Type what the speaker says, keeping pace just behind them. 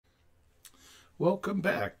Welcome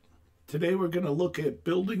back. Today we're going to look at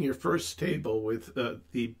building your first table with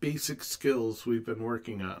the basic skills we've been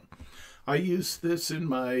working on. I used this in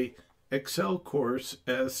my Excel course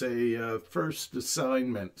as a first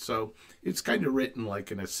assignment, so it's kind of written like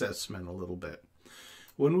an assessment a little bit.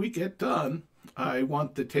 When we get done, I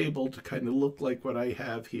want the table to kind of look like what I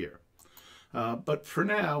have here. But for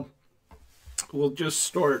now, we'll just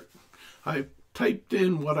start. I typed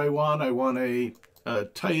in what I want. I want a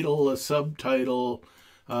title, a subtitle.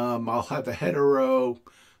 I'll have a header row.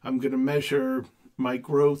 I'm going to measure my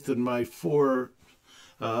growth in my four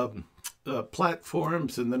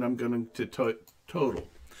platforms, and then I'm going to total.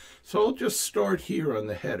 So I'll just start here on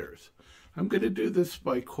the headers. I'm going to do this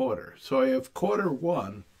by quarter. So I have quarter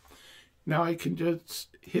one. Now I can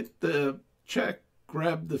just hit the check,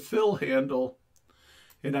 grab the fill handle,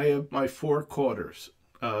 and I have my 4 quarters.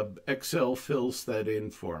 Excel fills that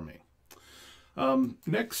in for me.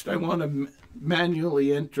 Next, I want to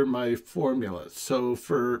manually enter my formulas. So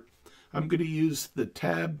I'm going to use the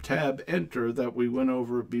tab, enter that we went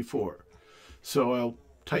over before. So I'll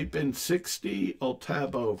type in 60, I'll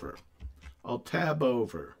tab over. I'll tab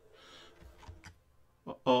over.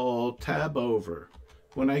 I'll tab over.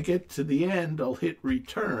 When I get to the end, I'll hit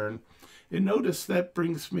return. And notice that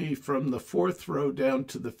brings me from the 4th row down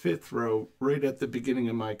to the 5th row right at the beginning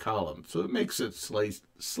of my column. So it makes it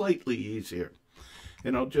slightly easier.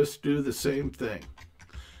 And I'll just do the same thing.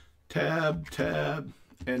 Tab,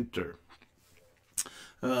 enter.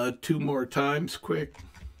 2 more times, quick.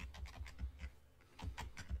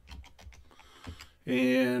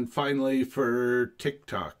 And finally for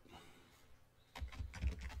TikTok.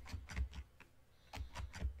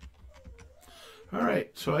 All right,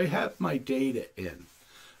 so I have my data in.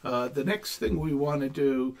 The next thing we want to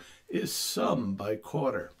do is sum by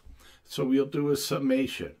quarter. So we'll do a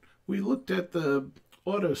summation. We looked at the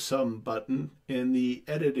AutoSum button in the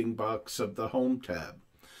editing box of the Home tab.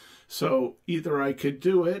 So either I could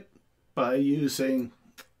do it by using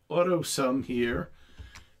AutoSum here,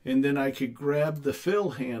 and then I could grab the fill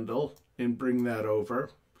handle and bring that over.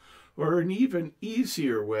 Or an even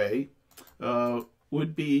easier way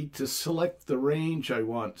would be to select the range I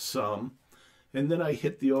want sum, and then I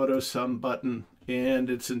hit the AutoSum button, and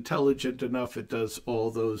it's intelligent enough it does all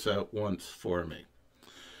those at once for me.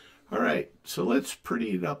 All right, so let's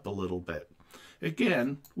pretty it up a little bit.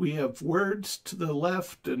 Again, we have words to the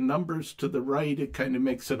left and numbers to the right. It kind of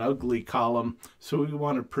makes an ugly column, so we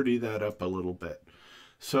want to pretty that up a little bit.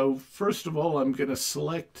 So first of all, I'm going to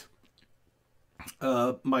select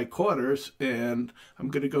my quarters, and I'm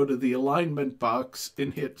going to go to the alignment box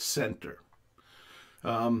and hit center.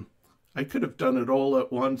 I could have done it all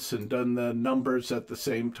at once and done the numbers at the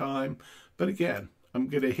same time, but again, I'm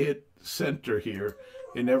going to hit center here,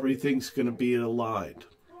 and everything's going to be aligned.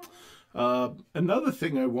 Another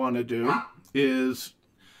thing I want to do is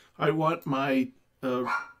I want my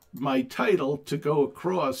title to go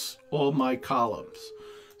across all my columns.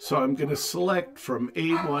 So I'm going to select from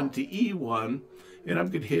A1 to E1, and I'm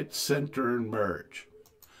going to hit center and merge.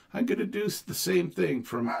 I'm going to do the same thing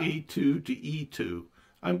from A2 to E2.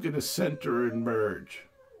 I'm going to center and merge.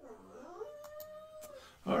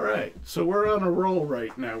 All right, so we're on a roll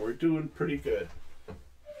right now. We're doing pretty good.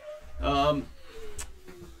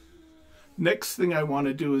 Next thing I want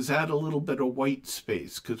to do is add a little bit of white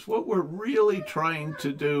space, because what we're really trying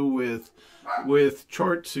to do with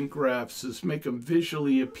charts and graphs is make them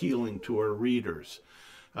visually appealing to our readers.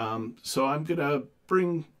 So I'm going to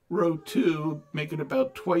bring row 2, make it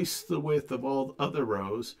about twice the width of all other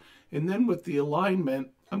rows, and then with the alignment,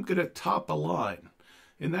 I'm going to top align.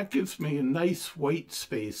 And that gives me a nice white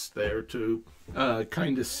space there to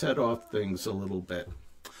kind of set off things a little bit.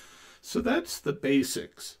 So that's the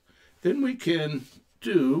basics. Then we can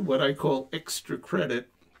do what I call extra credit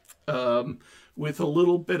with a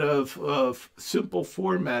little bit of simple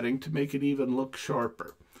formatting to make it even look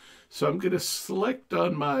sharper. So I'm going to select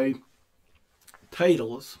on my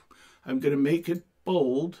titles. I'm going to make it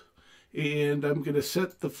bold, and I'm going to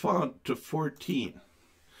set the font to 14.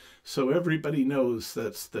 So everybody knows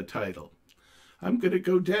that's the title. I'm going to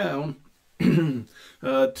go down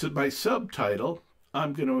to my subtitle.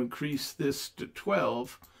 I'm going to increase this to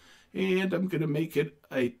 12, and I'm going to make it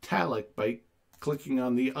italic by clicking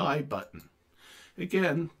on the I button.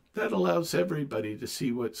 Again, that allows everybody to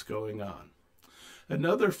see what's going on.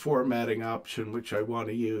 Another formatting option which I want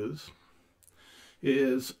to use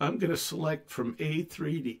is I'm going to select from A3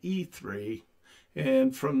 to E3,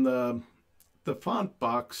 and from the font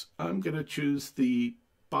box, I'm going to choose the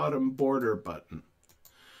bottom border button.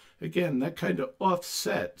 Again, that kind of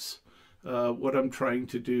offsets what I'm trying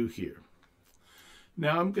to do here.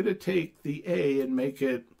 Now I'm going to take the A and make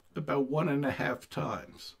it about 1.5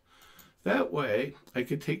 times. That way I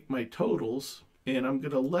could take my totals and I'm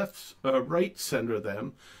going to right center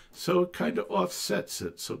them so it kind of offsets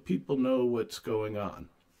it so people know what's going on.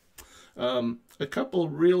 A couple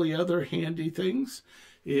really other handy things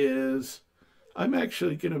is I'm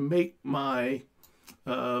actually going to make my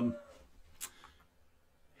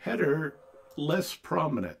header less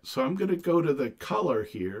prominent. So I'm going to go to the color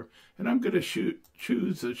here and I'm going to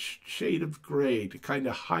choose a shade of gray to kind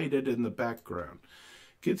of hide it in the background.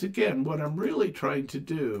 Because again, what I'm really trying to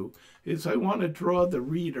do is I want to draw the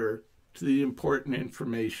reader to the important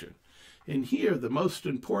information. And here, the most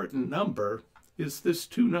important number is this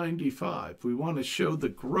 295. We want to show the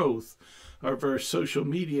growth of our social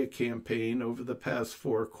media campaign over the past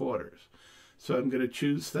 4 quarters. So I'm going to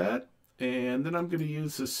choose that, and then I'm going to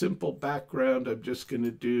use a simple background. I'm just going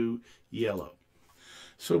to do yellow.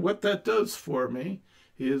 So what that does for me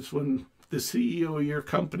is when the CEO of your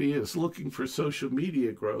company is looking for social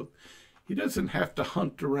media growth, he doesn't have to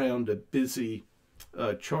hunt around a busy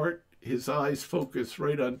chart. His eyes focus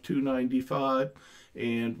right on 295,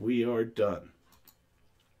 and we are done.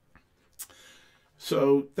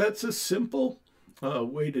 So that's a simple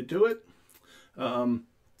way to do it.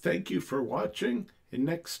 Thank you for watching. And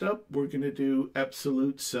next up, we're going to do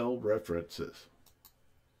absolute cell references.